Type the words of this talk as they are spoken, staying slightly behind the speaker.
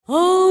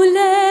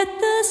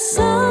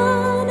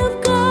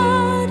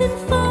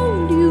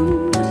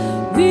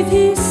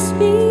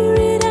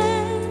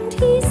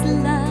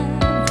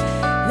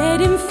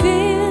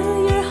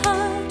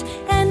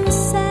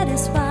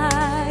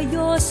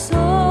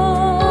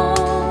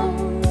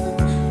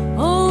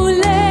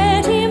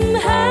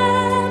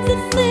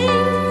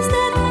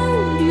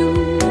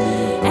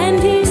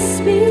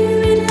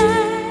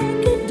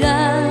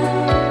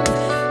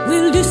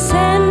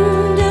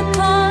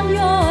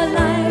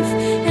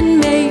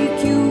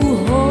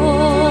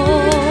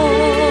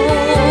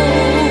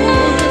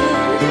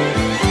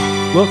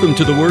Welcome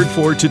to the Word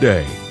for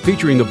Today,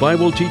 featuring the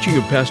Bible teaching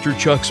of Pastor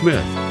Chuck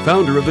Smith,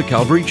 founder of the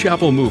Calvary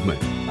Chapel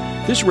Movement.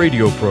 This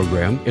radio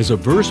program is a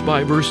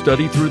verse-by-verse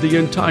study through the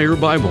entire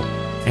Bible.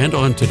 And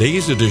on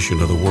today's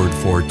edition of the Word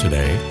for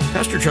Today,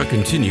 Pastor Chuck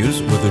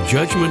continues with the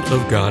judgment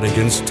of God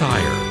against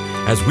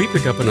Tyre, as we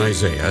pick up in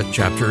Isaiah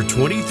chapter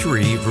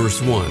 23,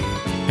 verse 1.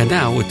 And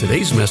now, with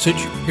today's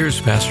message,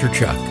 here's Pastor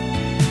Chuck.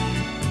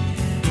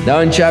 Now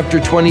in chapter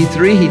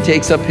 23, he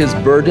takes up his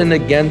burden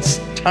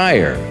against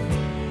Tyre.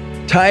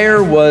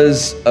 Tyre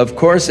was, of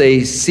course,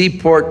 a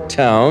seaport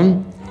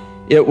town.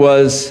 It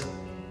was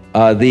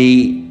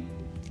the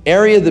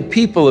area, the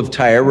people of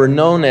Tyre were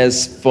known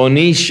as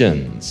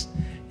Phoenicians.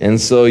 And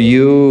so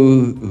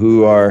you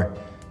who are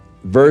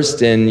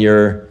versed in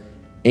your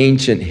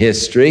ancient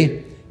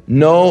history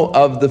know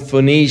of the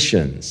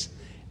Phoenicians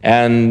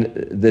and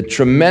the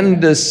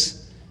tremendous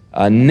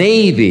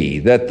navy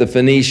that the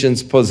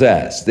Phoenicians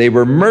possessed. They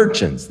were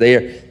merchants.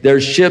 Their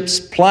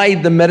ships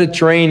plied the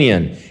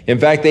Mediterranean. In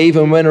fact, they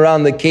even went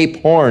around the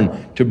Cape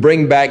Horn to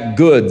bring back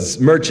goods,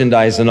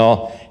 merchandise and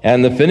all.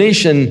 And the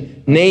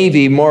Phoenician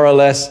navy more or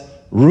less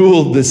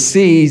ruled the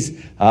seas.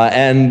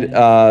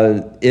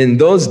 In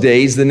those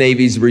days, the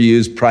navies were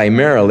used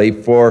primarily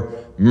for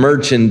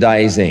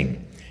merchandising.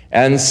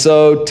 And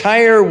so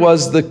Tyre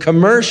was the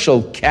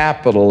commercial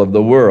capital of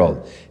the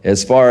world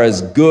as far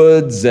as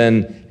goods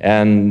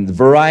and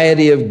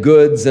variety of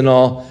goods and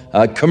all.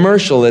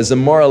 Commercialism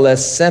more or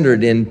less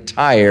centered in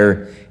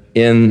Tyre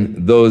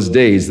in those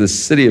days, the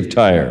city of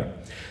Tyre.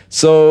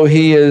 So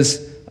he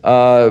is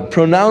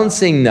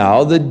pronouncing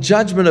now the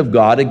judgment of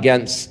God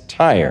against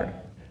Tyre,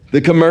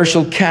 the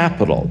commercial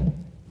capital.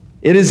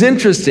 It is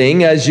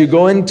interesting as you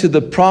go into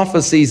the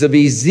prophecies of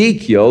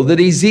Ezekiel that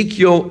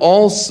Ezekiel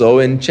also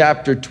in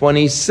chapter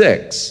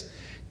 26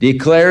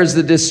 declares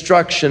the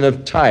destruction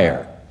of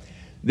Tyre.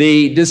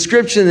 The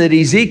description that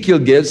Ezekiel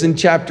gives in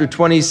chapter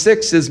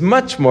 26 is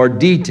much more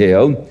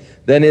detailed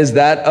than is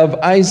that of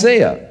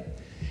Isaiah.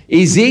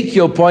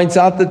 Ezekiel points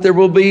out that there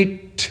will be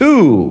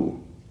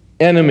two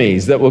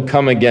enemies that will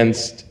come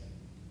against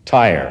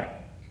Tyre.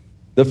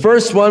 The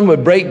first one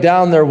would break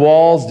down their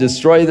walls,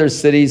 destroy their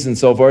cities, and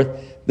so forth.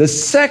 The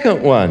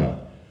second one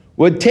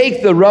would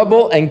take the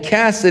rubble and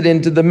cast it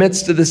into the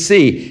midst of the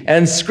sea,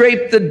 and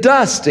scrape the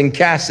dust and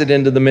cast it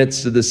into the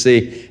midst of the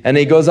sea. And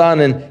he goes on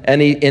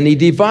and he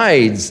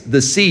divides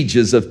the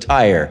sieges of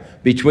Tyre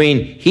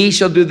between he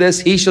shall do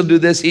this, he shall do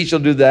this, he shall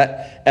do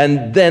that.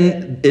 And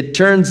then it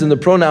turns and the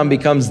pronoun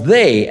becomes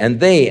they and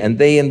they and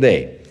they and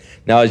they.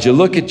 Now, as you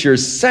look at your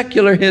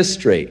secular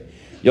history,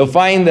 you'll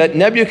find that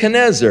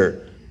Nebuchadnezzar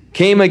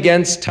came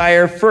against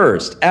Tyre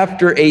first.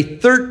 After a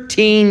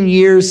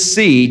 13-year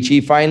siege, he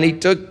finally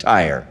took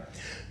Tyre.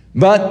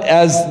 But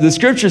as the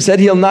scripture said,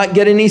 he'll not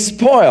get any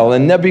spoil.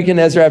 And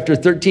Nebuchadnezzar, after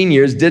 13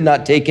 years, did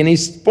not take any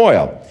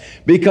spoil.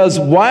 Because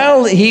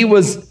while he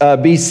was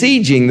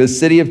besieging the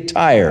city of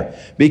Tyre,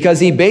 because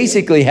he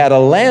basically had a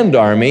land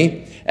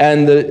army,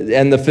 and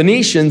the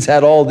Phoenicians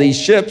had all these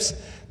ships,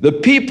 the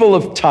people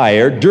of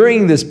Tyre,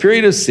 during this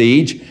period of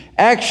siege,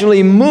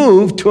 actually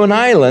moved to an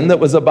island that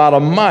was about a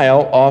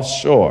mile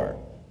offshore.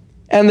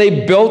 And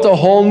they built a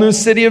whole new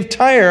city of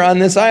Tyre on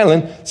this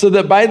island, so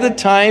that by the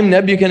time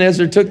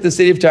Nebuchadnezzar took the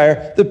city of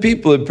Tyre, the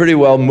people had pretty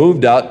well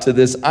moved out to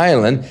this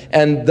island,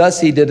 and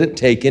thus he didn't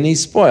take any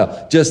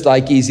spoil, just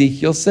like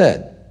Ezekiel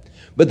said.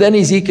 But then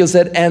Ezekiel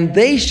said, and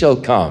they shall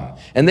come,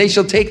 and they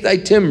shall take thy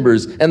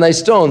timbers and thy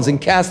stones and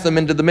cast them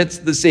into the midst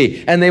of the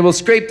sea, and they will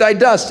scrape thy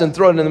dust and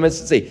throw it in the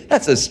midst of the sea.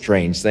 That's a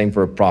strange thing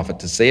for a prophet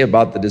to say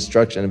about the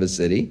destruction of a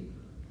city.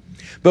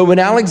 But when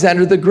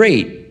Alexander the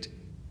Great,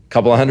 a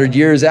couple of hundred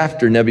years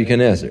after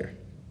Nebuchadnezzar,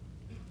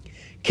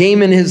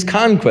 came in his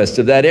conquest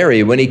of that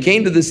area, when he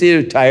came to the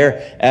city of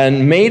Tyre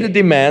and made a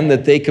demand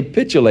that they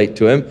capitulate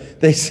to him,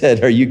 they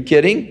said, are you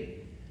kidding?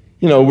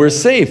 You know, we're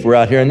safe. We're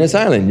out here on this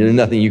island. There's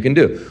nothing you can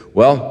do.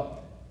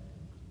 Well,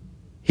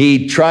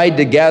 he tried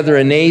to gather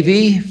a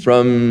navy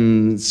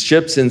from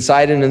ships in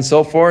Sidon and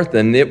so forth,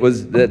 and it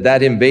was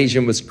that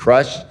invasion was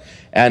crushed.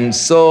 And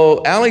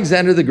so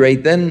Alexander the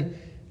Great then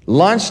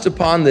launched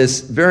upon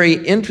this very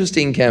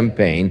interesting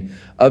campaign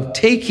of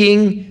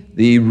taking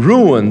the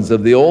ruins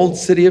of the old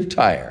city of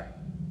Tyre.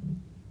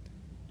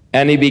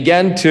 And he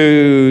began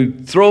to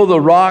throw the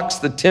rocks,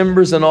 the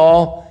timbers and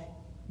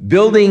all,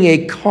 building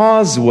a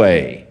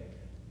causeway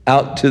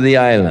out to the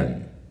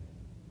island.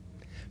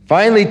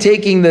 Finally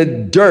taking the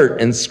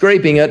dirt and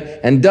scraping it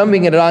and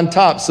dumping it on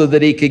top so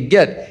that he could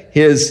get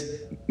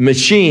his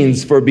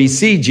machines for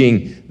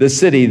besieging the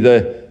city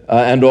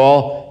and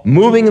all,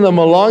 moving them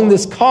along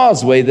this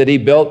causeway that he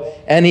built,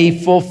 and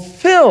he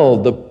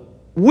fulfilled the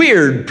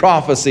weird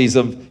prophecies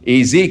of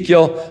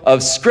Ezekiel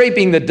of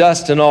scraping the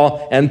dust and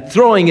all and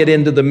throwing it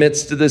into the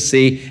midst of the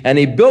sea. And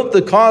he built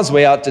the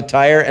causeway out to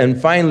Tyre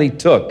and finally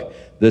took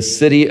the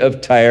city of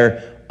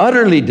Tyre,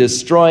 utterly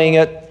destroying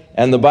it.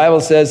 And the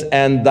Bible says,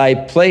 and thy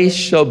place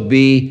shall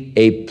be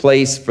a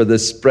place for the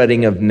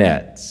spreading of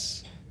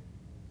nets.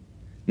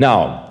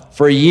 Now,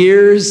 for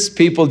years,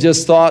 people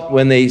just thought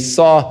when they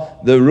saw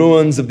the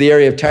ruins of the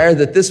area of Tyre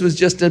that this was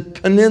just a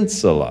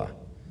peninsula.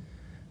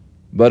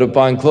 But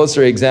upon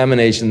closer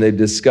examination, they've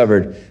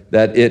discovered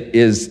that it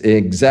is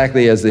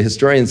exactly as the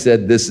historian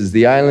said, this is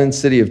the island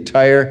city of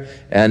Tyre,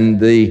 and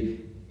the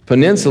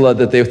peninsula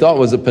that they thought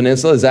was a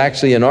peninsula is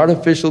actually an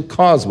artificial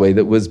causeway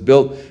that was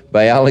built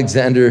by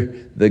Alexander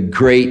the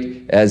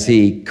Great as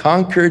he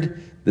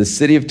conquered the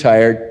city of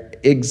Tyre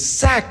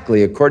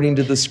exactly according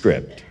to the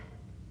script.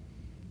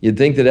 You'd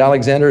think that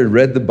Alexander had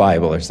read the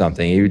Bible or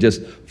something. He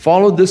just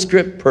followed the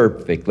script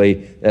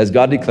perfectly as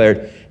God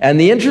declared. And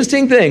the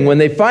interesting thing, when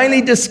they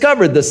finally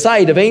discovered the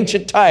site of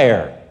ancient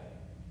Tyre,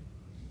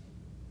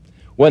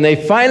 when they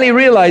finally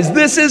realized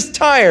this is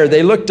Tyre,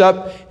 they looked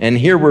up and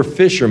here were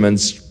fishermen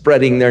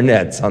spreading their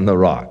nets on the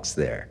rocks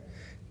there.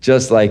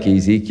 Just like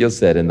Ezekiel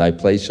said, "And thy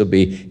place shall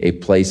be a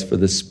place for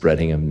the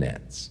spreading of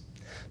nets."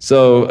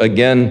 So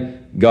again,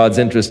 God's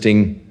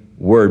interesting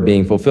word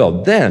being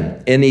fulfilled.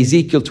 Then in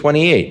Ezekiel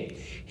 28,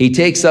 he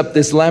takes up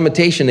this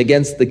lamentation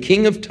against the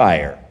king of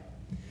Tyre.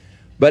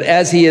 But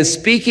as he is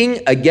speaking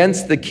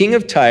against the king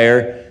of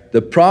Tyre,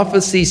 the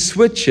prophecy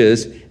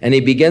switches and he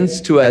begins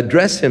to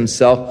address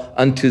himself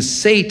unto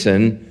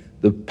Satan,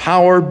 the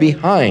power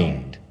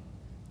behind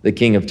the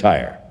king of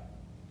Tyre.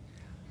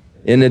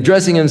 In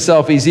addressing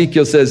himself,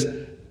 Ezekiel says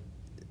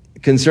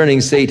concerning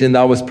Satan,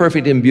 "Thou wast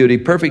perfect in beauty,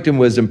 perfect in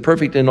wisdom,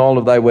 perfect in all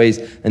of thy ways,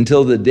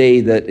 until the day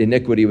that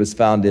iniquity was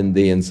found in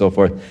thee," and so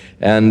forth.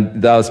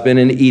 "And thou hast been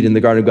in Eden, the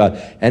garden of God."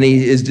 And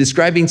he is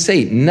describing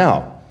Satan.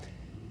 Now,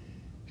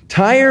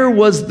 Tyre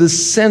was the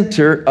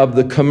center of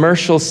the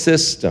commercial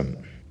system.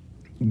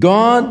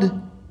 God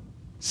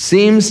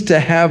seems to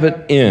have it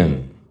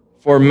in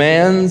for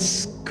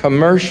man's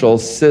commercial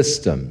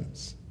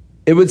systems.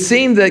 It would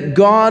seem that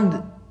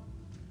God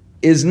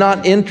is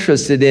not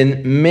interested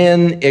in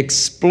men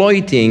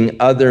exploiting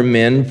other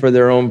men for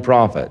their own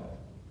profit.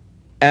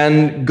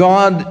 And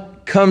God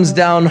comes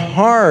down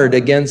hard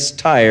against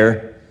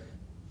Tyre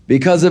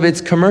because of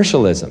its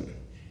commercialism.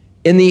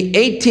 In the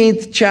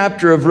 18th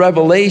chapter of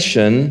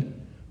Revelation,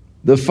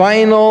 the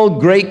final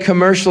great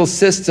commercial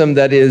system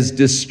that is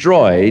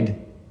destroyed,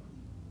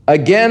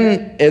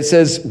 again, it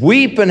says,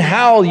 "Weep and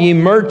howl, ye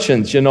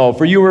merchants,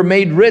 for you were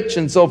made rich,"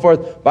 and so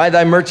forth, "by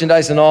thy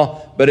merchandise and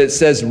all." But it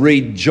says,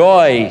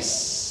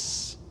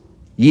 "Rejoice,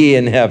 ye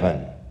in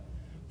heaven."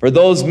 For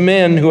those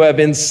men who have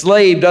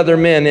enslaved other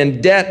men in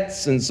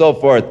debts and so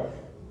forth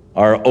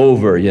are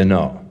over,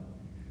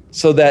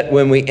 So that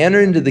when we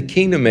enter into the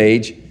kingdom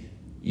age,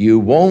 you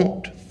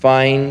won't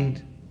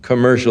find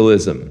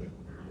commercialism.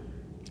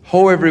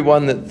 "Ho,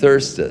 everyone that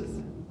thirsteth,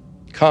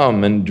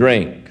 come and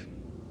drink,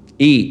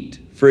 eat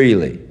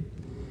freely."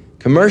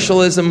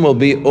 Commercialism will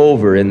be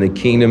over in the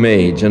kingdom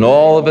age, and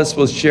all of us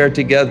will share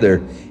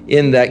together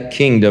in that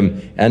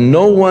kingdom, and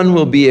no one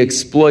will be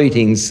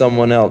exploiting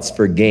someone else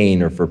for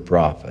gain or for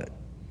profit.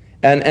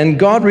 And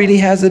God really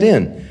has it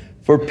in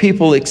for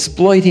people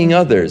exploiting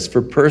others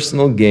for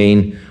personal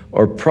gain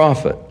or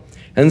profit.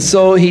 And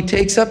so he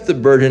takes up the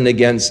burden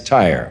against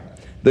Tyre,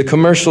 the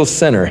commercial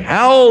center.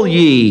 "Howl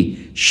ye,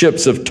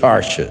 ships of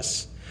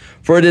Tarshish,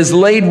 for it is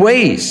laid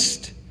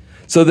waste,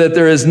 so that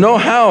there is no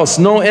house,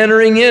 no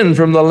entering in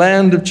from the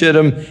land of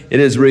Chittim. It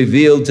is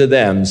revealed to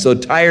them." So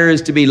Tyre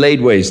is to be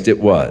laid waste. It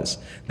was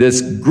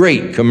this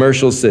great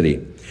commercial city.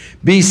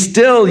 "Be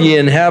still, ye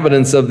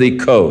inhabitants of the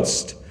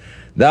coast,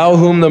 thou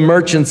whom the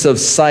merchants of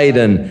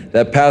Sidon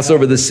that pass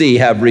over the sea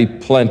have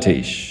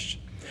replenished.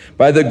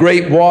 By the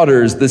great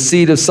waters, the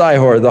seed of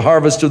Sihor, the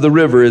harvest of the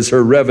river is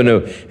her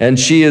revenue, and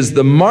she is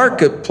the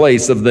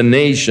marketplace of the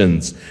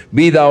nations.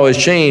 Be thou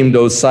ashamed,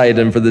 O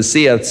Sidon, for the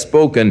sea hath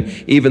spoken,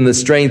 even the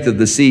strength of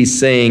the sea,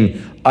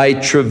 saying, I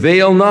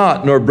travail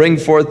not, nor bring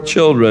forth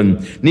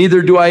children,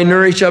 neither do I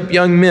nourish up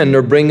young men,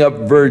 nor bring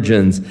up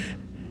virgins.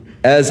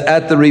 As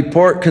at the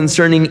report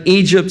concerning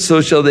Egypt, so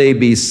shall they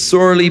be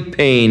sorely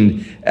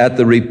pained at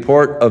the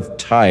report of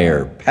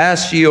Tyre.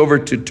 Pass ye over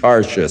to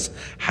Tarshish.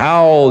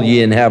 Howl,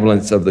 ye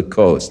inhabitants of the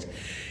coast.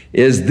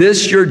 Is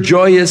this your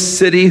joyous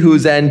city,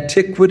 whose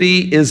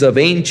antiquity is of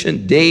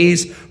ancient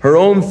days? Her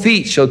own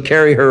feet shall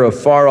carry her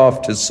afar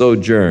off to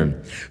sojourn.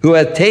 Who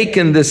hath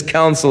taken this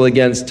counsel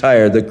against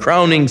Tyre, the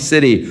crowning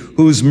city,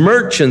 whose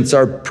merchants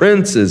are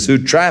princes,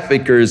 whose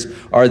traffickers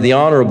are the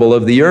honorable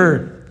of the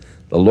earth?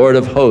 The Lord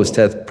of hosts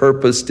hath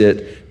purposed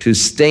it to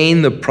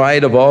stain the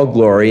pride of all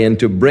glory, and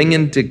to bring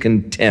into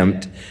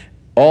contempt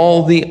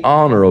all the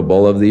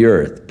honorable of the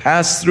earth.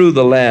 Pass through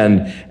the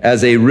land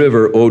as a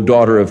river, O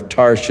daughter of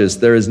Tarshish.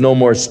 There is no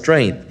more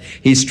strength.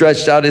 He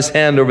stretched out his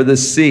hand over the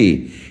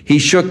sea. He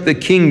shook the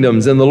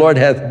kingdoms, and the Lord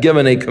hath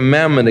given a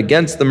commandment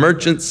against the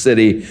merchant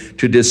city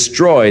to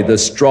destroy the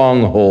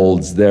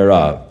strongholds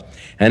thereof.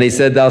 And he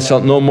said, Thou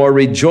shalt no more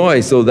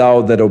rejoice, O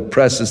thou that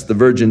oppressest the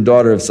virgin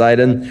daughter of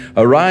Sidon.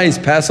 Arise,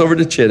 pass over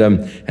to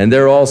Chittim, and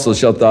there also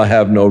shalt thou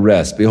have no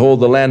rest. Behold,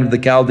 the land of the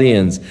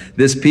Chaldeans.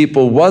 This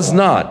people was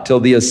not till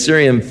the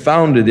Assyrian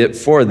founded it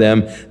for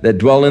them that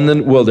dwell in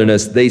the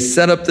wilderness. They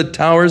set up the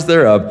towers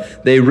thereof.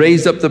 They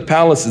raised up the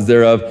palaces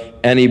thereof,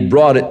 and he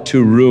brought it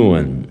to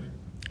ruin.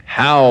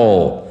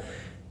 Howl,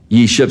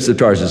 ye ships of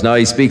Tarshish. Now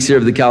he speaks here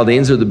of the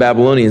Chaldeans or the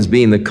Babylonians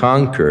being the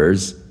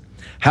conquerors.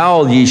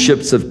 Howl, ye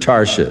ships of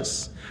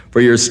Tarshish.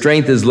 for your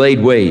strength is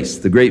laid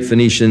waste, the great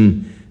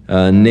Phoenician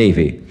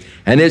navy.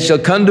 And it shall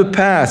come to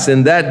pass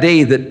in that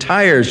day that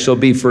Tyre shall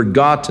be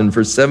forgotten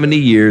for 70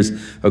 years,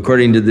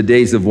 according to the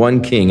days of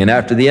one king. And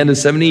after the end of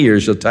 70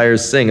 years shall Tyre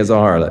sing as a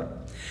harlot.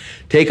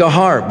 Take a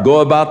harp,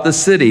 go about the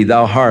city,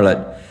 thou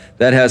harlot,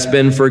 that hast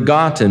been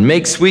forgotten.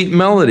 Make sweet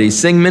melodies,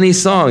 sing many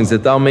songs,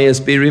 that thou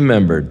mayest be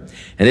remembered.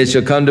 And it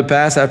shall come to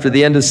pass after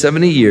the end of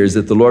 70 years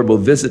that the Lord will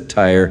visit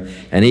Tyre,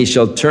 and he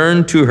shall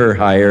turn to her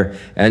hire,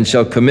 and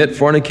shall commit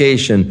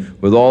fornication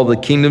with all the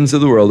kingdoms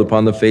of the world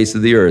upon the face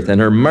of the earth.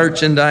 And her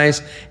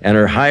merchandise and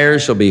her hire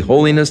shall be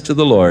holiness to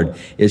the Lord.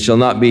 It shall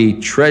not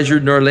be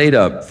treasured nor laid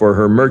up, for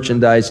her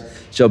merchandise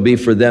shall be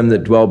for them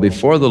that dwell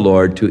before the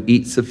Lord, to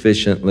eat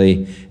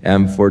sufficiently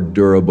and for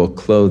durable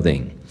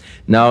clothing.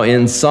 Now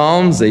in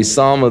Psalms, a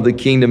psalm of the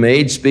kingdom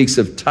age speaks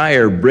of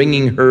Tyre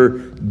bringing her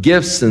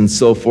gifts and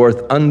so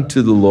forth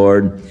unto the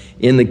Lord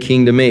in the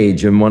kingdom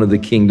age, in one of the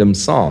kingdom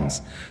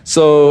psalms.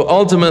 So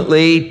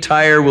ultimately,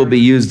 Tyre will be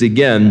used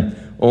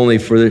again only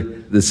for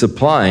the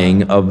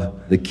supplying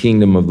of the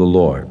kingdom of the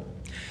Lord.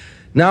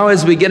 Now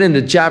as we get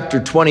into chapter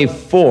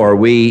 24,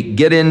 we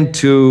get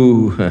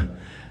into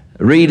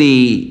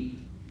really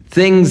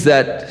things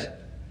that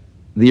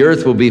the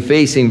earth will be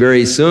facing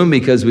very soon,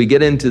 because we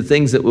get into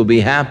things that will be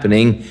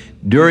happening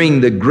during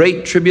the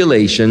great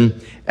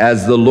tribulation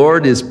as the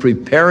Lord is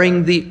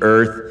preparing the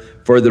earth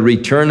for the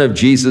return of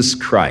Jesus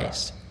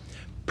Christ,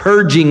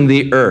 purging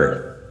the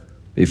earth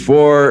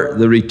before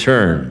the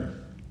return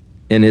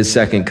in his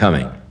second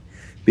coming.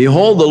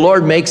 Behold, the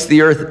Lord makes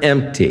the earth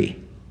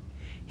empty.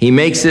 He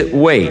makes it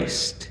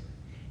waste.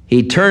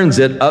 He turns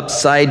it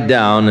upside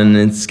down and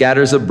then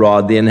scatters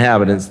abroad the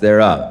inhabitants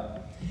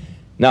thereof.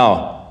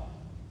 Now,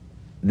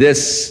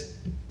 this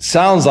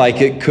sounds like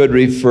it could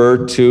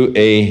refer to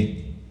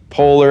a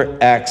polar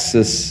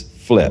axis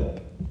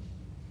flip.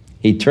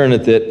 He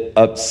turneth it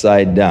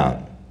upside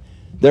down.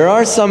 There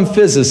are some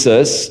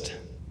physicists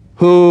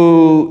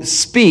who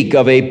speak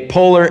of a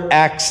polar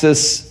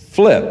axis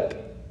flip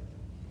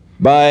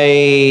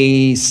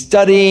by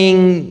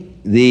studying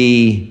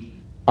the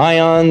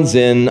ions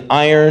in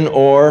iron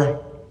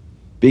ore,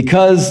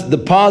 because the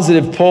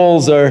positive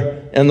poles are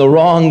in the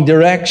wrong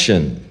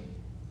direction.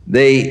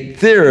 They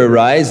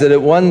theorize that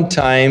at one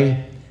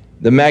time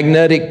the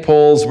magnetic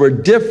poles were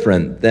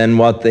different than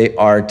what they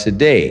are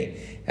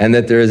today, and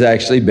that there has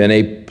actually been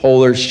a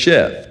polar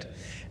shift.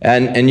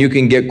 And you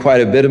can get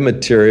quite a bit of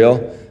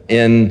material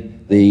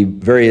in the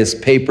various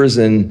papers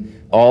and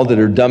all that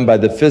are done by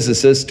the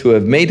physicists who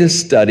have made a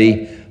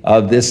study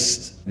of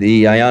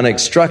the ionic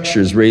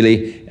structures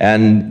really,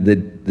 and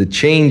the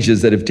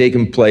changes that have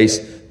taken place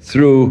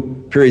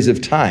through periods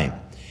of time.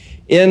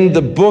 In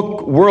the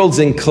book Worlds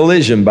in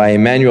Collision by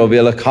Immanuel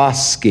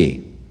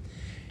Velikovsky,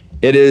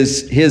 it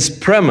is his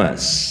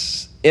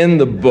premise in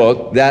the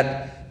book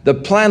that the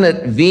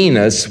planet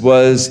Venus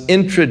was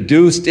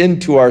introduced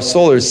into our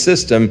solar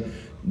system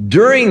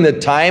during the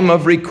time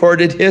of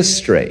recorded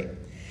history.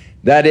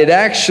 That it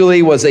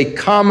actually was a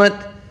comet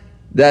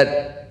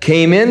that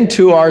came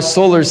into our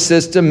solar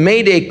system,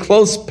 made a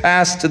close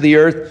pass to the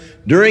earth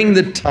during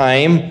the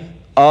time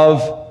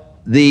of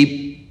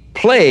the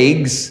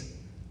plagues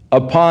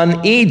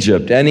upon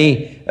Egypt. And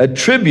he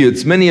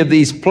attributes many of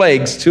these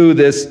plagues to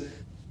this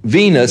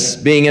Venus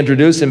being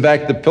introduced. In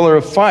fact, the pillar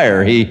of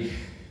fire, he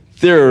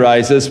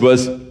theorizes,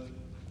 was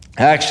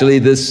actually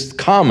this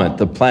comet,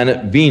 the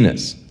planet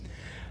Venus.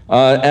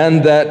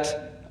 And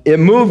that it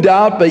moved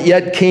out, but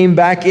yet came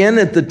back in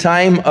at the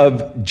time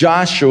of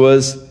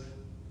Joshua's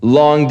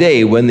long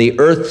day, when the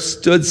earth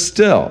stood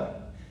still.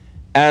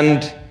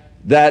 And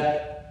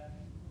that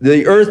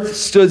the earth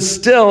stood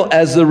still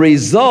as a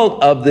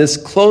result of this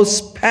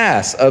close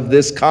pass of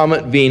this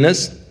comet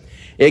Venus.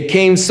 It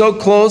came so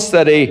close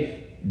that a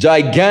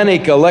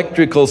gigantic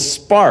electrical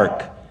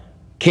spark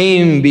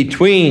came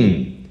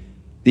between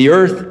the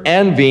earth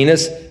and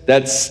Venus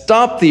that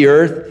stopped the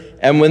earth.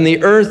 And when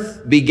the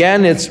earth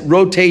began its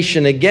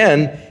rotation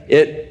again,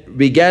 it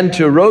began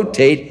to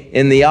rotate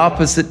in the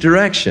opposite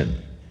direction.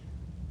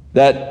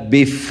 That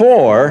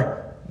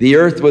before, the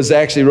earth was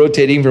actually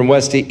rotating from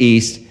west to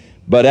east,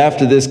 but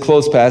after this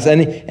close pass,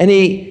 and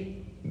he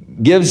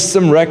gives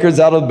some records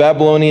out of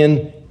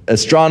Babylonian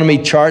astronomy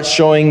charts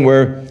showing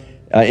where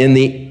in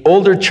the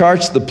older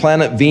charts, the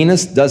planet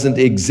Venus doesn't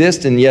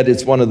exist, and yet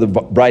it's one of the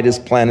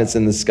brightest planets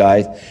in the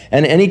sky.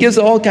 And he gives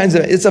all kinds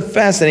of, it's a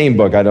fascinating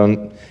book.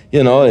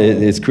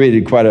 It's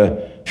created quite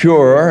a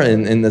furor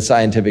in the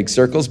scientific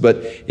circles, but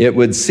it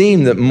would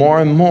seem that more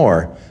and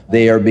more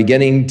they are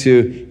beginning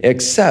to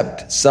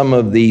accept some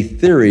of the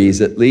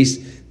theories, at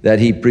least, that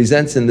he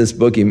presents in this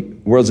book,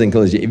 Worlds in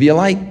Collision. If you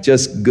like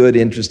just good,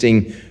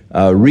 interesting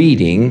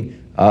reading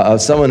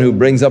of someone who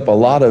brings up a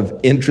lot of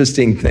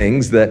interesting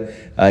things that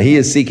he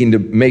is seeking to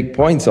make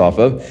points off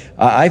of,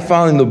 I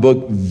found the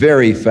book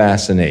very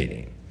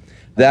fascinating.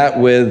 That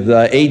with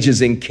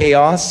Ages in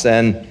Chaos,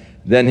 and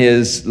then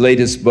his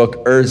latest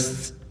book,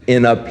 Earth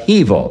in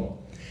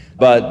Upheaval.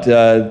 But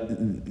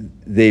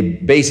the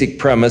basic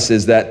premise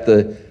is that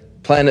the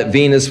planet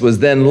Venus was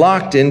then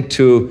locked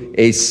into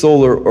a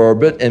solar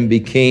orbit and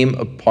became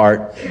a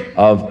part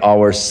of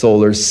our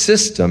solar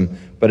system.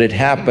 But it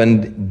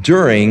happened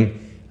during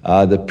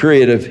the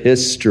period of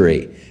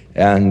history.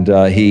 And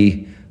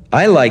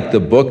I like the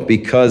book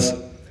because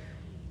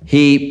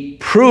he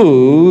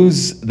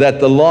proves that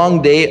the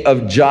long day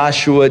of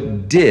Joshua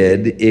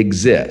did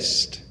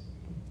exist.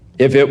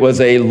 If it was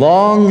a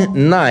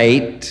long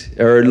night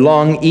or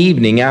long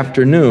evening,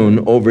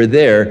 afternoon over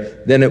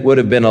there, then it would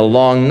have been a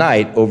long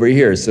night over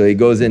here. So he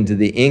goes into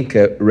the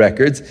Inca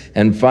records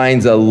and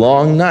finds a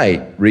long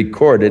night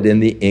recorded in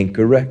the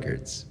Inca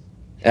records.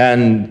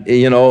 And,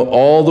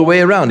 all the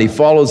way around, he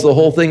follows the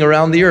whole thing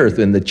around the earth,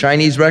 in the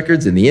Chinese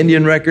records, in the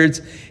Indian records,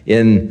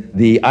 in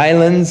the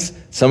islands,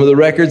 some of the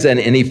records, and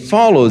he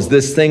follows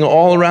this thing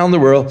all around the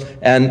world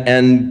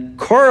and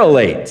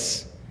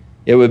correlates.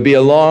 It would be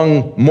a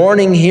long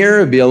morning here,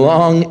 it would be a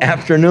long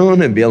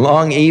afternoon, it would be a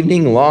long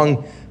evening,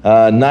 long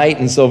night,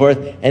 and so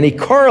forth. And he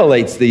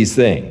correlates these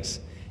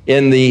things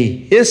in the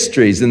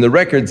histories, in the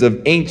records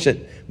of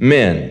ancient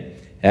men,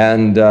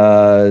 and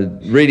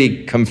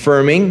really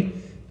confirming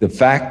the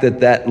fact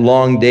that that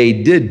long day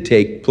did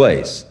take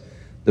place.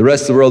 The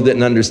rest of the world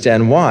didn't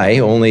understand why.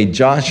 Only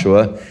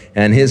Joshua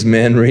and his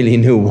men really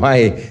knew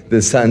why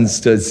the sun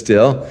stood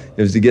still.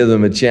 It was to give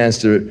them a chance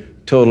to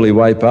totally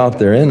wipe out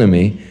their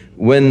enemy.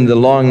 When the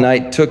long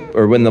night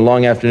when the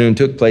long afternoon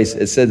took place,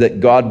 it said that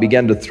God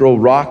began to throw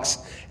rocks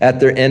at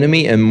their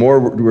enemy, and more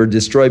were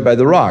destroyed by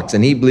the rocks.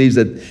 And he believes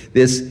that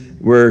this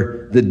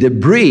were the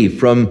debris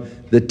from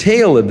the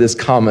tail of this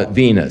comet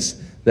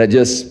Venus that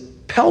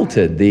just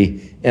pelted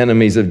the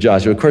enemies of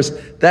Joshua. Of course,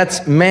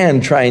 that's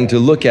man trying to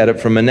look at it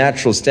from a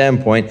natural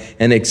standpoint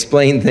and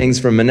explain things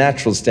from a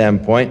natural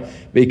standpoint,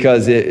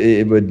 because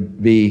it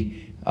would be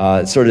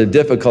sort of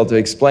difficult to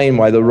explain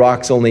why the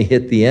rocks only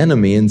hit the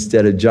enemy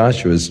instead of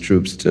Joshua's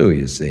troops too,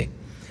 you see.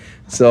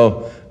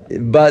 So,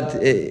 but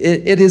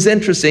it is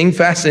interesting,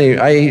 fascinating.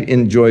 I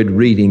enjoyed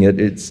reading it.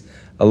 It's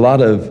a lot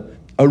of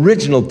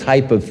original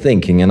type of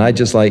thinking, and I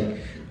just like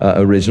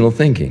original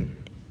thinking.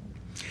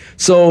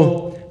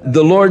 So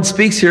the Lord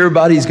speaks here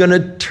about he's going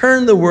to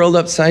turn the world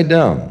upside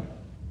down.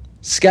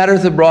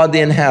 Scattereth abroad the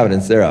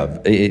inhabitants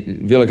thereof.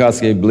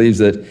 Velikovsky believes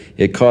that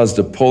it caused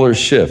a polar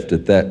shift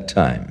at that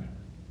time,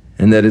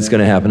 and that it's going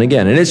to happen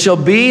again. And it shall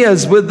be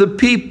as with the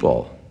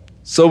people,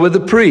 so with the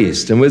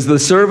priest, and with the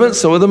servant,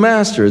 so with the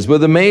master, as with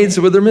the maid,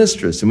 so with their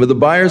mistress, and with the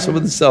buyer, so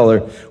with the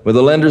seller, with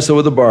the lender, so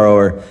with the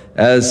borrower,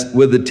 as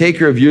with the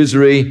taker of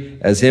usury,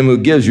 as him who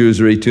gives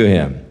usury to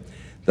him.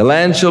 The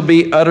land shall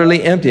be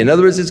utterly empty. In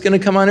other words, it's going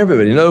to come on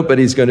everybody.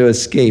 Nobody's going to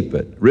escape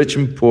it. Rich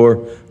and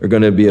poor are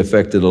going to be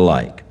affected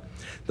alike.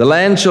 The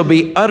land shall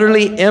be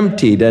utterly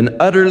emptied and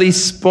utterly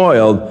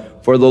spoiled,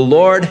 for the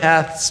Lord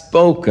hath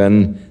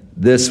spoken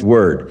this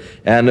word.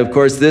 And of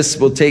course, this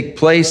will take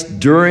place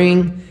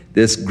during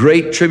this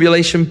great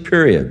tribulation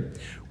period,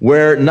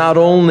 where not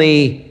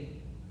only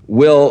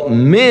will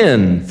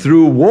men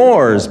through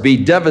wars be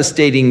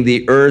devastating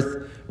the earth,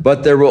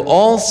 but there will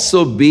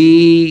also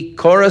be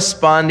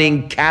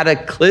corresponding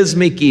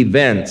cataclysmic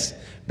events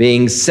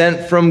being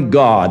sent from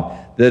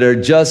God that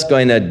are just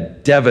going to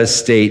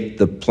devastate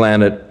the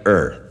planet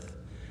Earth.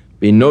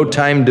 Be no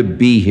time to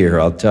be here,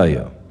 I'll tell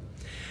you.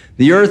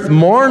 The earth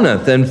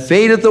mourneth and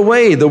fadeth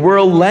away. The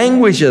world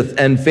languisheth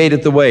and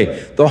fadeth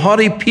away. The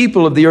haughty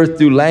people of the earth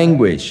do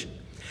languish.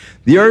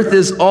 The earth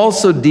is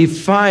also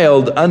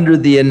defiled under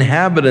the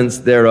inhabitants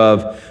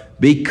thereof,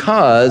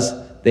 because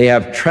they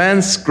have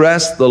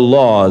transgressed the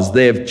laws.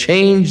 They have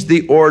changed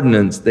the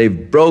ordinance.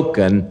 They've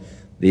broken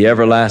the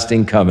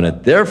everlasting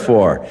covenant.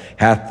 Therefore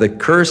hath the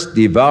curse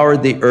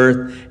devoured the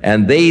earth,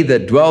 and they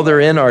that dwell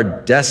therein are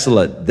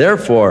desolate.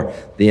 Therefore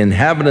the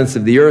inhabitants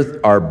of the earth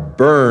are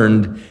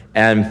burned,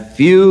 and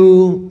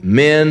few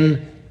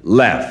men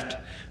left.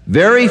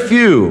 Very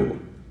few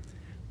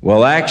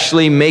will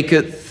actually make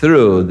it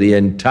through the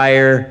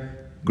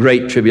entire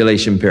Great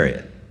Tribulation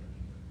period.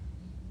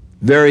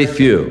 Very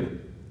few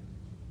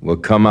will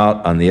come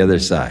out on the other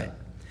side.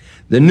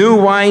 The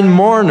new wine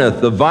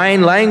mourneth, the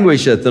vine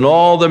languisheth, and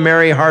all the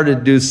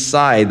merry-hearted do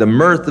sigh. The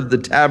mirth of the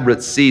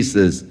tabret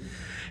ceases,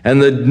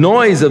 and the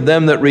noise of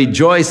them that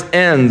rejoice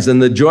ends,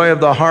 and the joy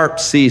of the harp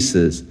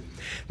ceases.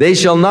 They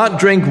shall not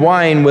drink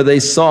wine with a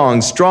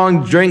song.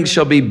 Strong drink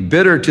shall be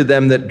bitter to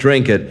them that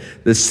drink it.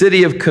 The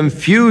city of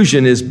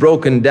confusion is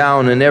broken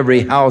down, and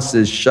every house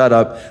is shut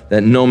up,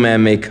 that no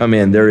man may come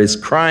in. There is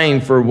crying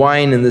for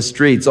wine in the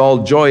streets.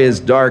 All joy is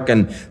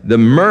darkened. The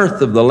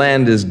mirth of the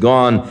land is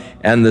gone,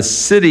 and the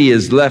city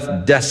is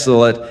left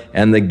desolate,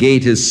 and the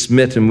gate is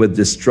smitten with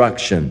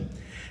destruction.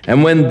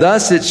 And when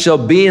thus it shall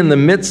be in the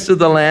midst of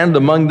the land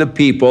among the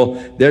people,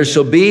 there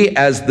shall be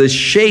as the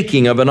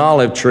shaking of an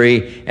olive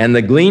tree and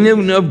the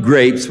gleaning of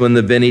grapes when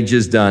the vintage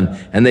is done.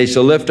 And they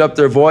shall lift up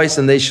their voice,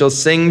 and they shall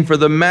sing for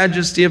the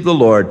majesty of the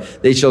Lord.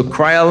 They shall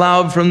cry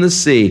aloud from the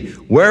sea.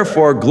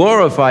 Wherefore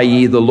glorify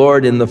ye the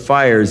Lord in the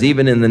fires,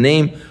 even in the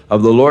name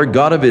of the Lord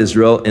God of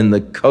Israel in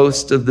the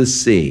coast of the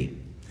sea.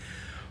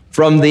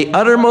 From the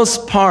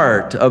uttermost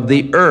part of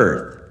the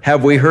earth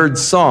have we heard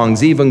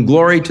songs, even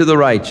glory to the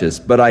righteous.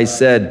 But I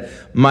said,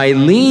 my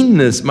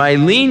leanness,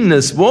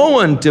 woe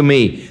unto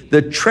me.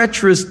 The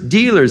treacherous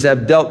dealers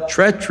have dealt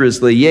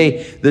treacherously.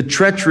 Yea, the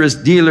treacherous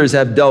dealers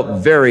have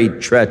dealt very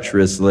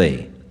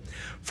treacherously.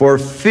 For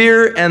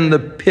fear and the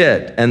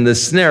pit and the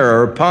snare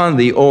are upon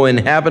thee, O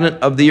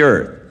inhabitant of the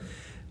earth.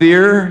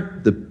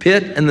 Fear, the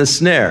pit, and the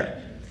snare.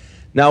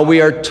 Now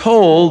we are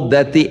told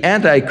that the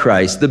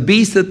Antichrist, the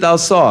beast that thou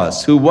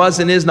sawest, who was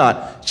and is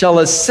not, shall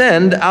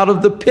ascend out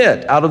of the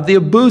pit, out of the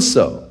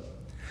abuso.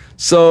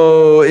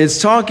 So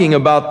it's talking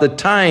about the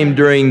time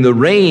during the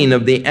reign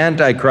of the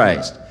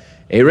Antichrist,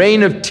 a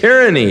reign of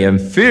tyranny and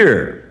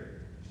fear.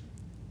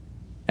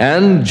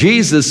 And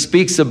Jesus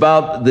speaks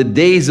about the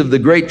days of the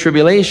Great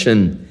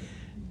Tribulation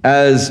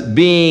as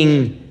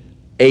being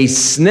a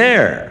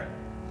snare.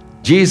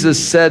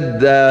 Jesus said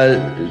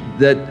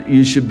that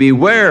you should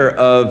beware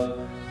of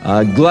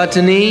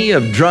gluttony,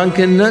 of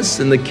drunkenness,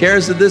 and the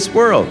cares of this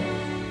world.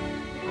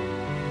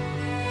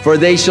 For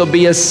they shall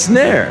be a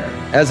snare,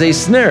 as a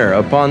snare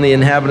upon the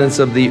inhabitants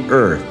of the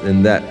earth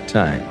in that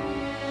time.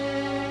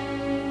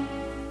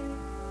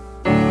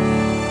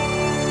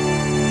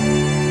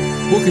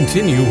 We'll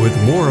continue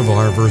with more of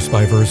our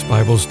verse-by-verse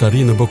Bible study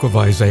in the book of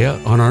Isaiah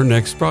on our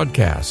next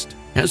broadcast,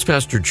 as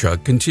Pastor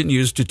Chuck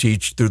continues to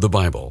teach through the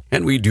Bible,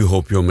 and we do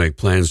hope you'll make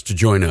plans to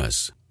join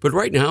us. But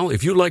right now,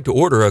 if you'd like to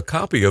order a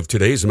copy of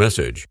today's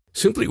message,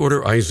 simply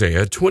order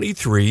Isaiah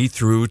 23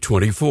 through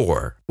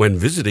 24 when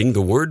visiting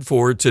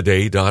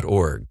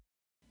thewordfortoday.org.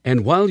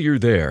 And while you're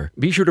there,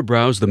 be sure to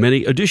browse the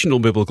many additional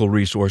biblical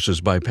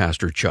resources by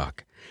Pastor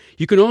Chuck.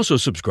 You can also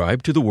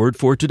subscribe to the Word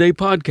for Today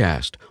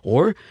podcast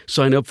or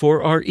sign up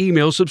for our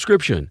email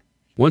subscription.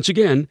 Once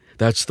again,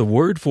 that's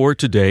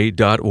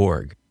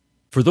thewordfortoday.org.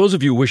 For those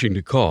of you wishing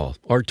to call,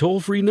 our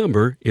toll-free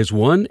number is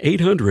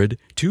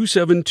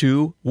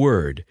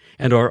 1-800-272-WORD,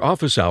 and our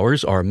office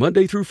hours are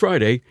Monday through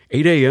Friday,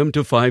 8 a.m.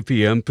 to 5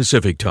 p.m.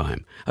 Pacific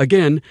Time.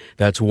 Again,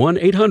 that's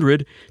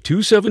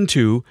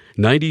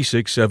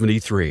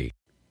 1-800-272-9673.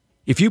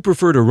 If you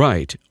prefer to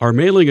write, our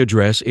mailing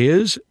address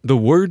is The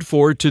Word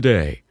for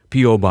Today,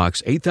 P.O.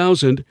 Box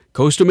 8000,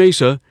 Costa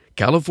Mesa,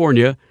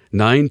 California,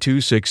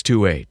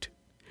 92628.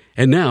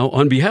 And now,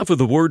 on behalf of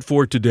the Word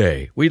for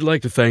Today, we'd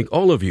like to thank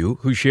all of you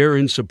who share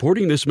in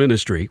supporting this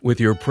ministry with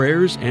your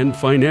prayers and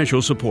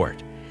financial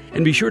support.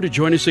 And be sure to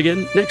join us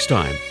again next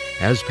time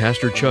as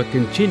Pastor Chuck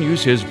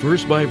continues his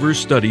verse-by-verse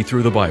study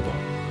through the Bible.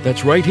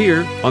 That's right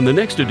here on the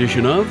next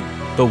edition of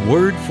The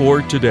Word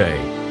for Today.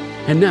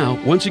 And now,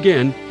 once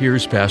again,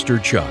 here's Pastor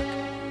Chuck.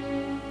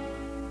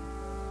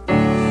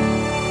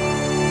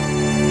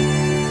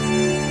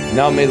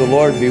 Now may the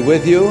Lord be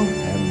with you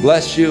and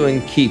bless you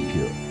and keep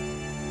you.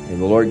 May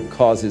the Lord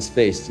cause His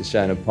face to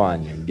shine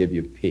upon you and give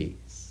you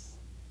peace.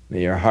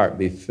 May your heart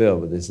be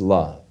filled with His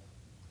love.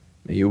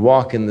 May you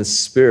walk in the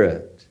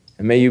Spirit,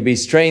 and may you be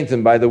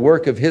strengthened by the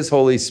work of His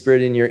Holy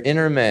Spirit in your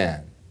inner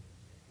man.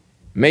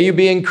 May you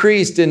be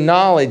increased in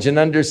knowledge and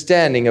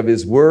understanding of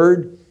His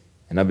Word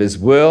and of His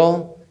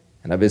will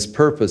and of His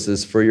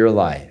purposes for your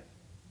life,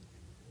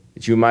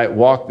 that you might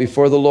walk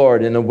before the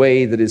Lord in a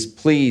way that is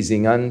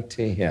pleasing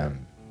unto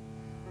Him.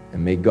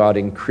 And may God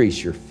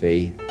increase your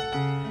faith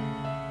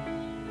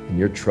and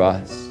your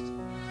trust.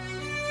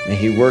 May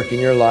He work in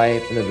your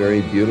life in a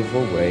very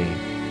beautiful way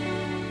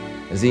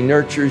as He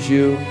nurtures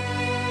you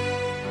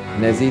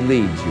and as He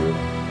leads you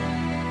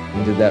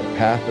into that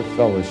path of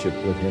fellowship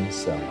with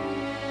Himself.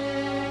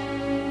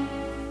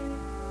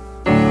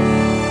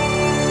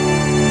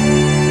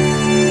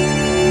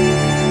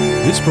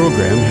 This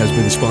program has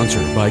been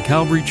sponsored by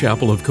Calvary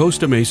Chapel of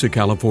Costa Mesa,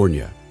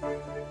 California.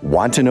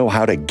 Want to know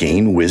how to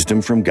gain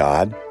wisdom from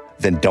God?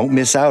 Then don't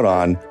miss out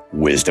on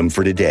Wisdom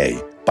for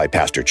Today by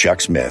Pastor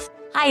Chuck Smith.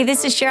 Hi,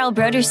 this is Cheryl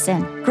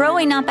Broderson.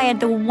 Growing up, I had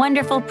the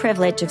wonderful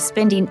privilege of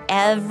spending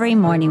every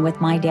morning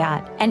with my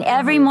dad. And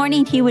every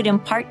morning, he would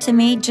impart to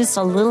me just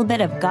a little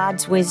bit of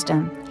God's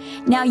wisdom.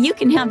 Now, you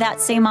can have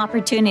that same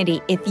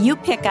opportunity if you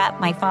pick up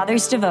my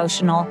father's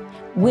devotional,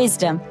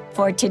 Wisdom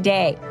for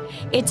Today.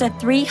 It's a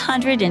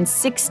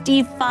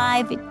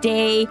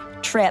 365-day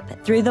trip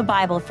through the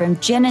Bible from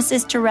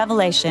Genesis to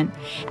Revelation,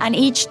 and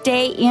each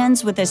day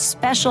ends with a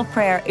special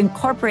prayer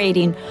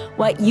incorporating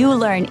what you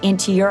learn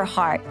into your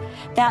heart.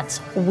 That's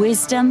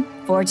Wisdom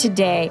for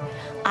Today.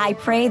 I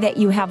pray that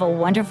you have a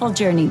wonderful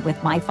journey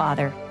with my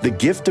Father. The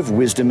gift of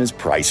wisdom is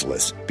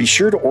priceless. Be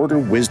sure to order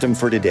Wisdom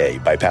for Today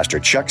by Pastor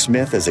Chuck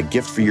Smith as a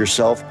gift for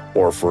yourself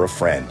or for a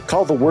friend.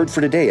 Call the Word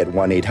for Today at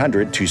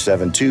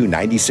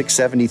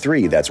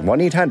 1-800-272-9673. That's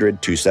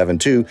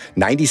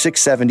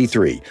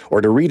 1-800-272-9673. Or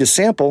to read a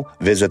sample,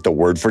 visit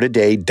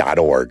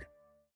thewordfortoday.org.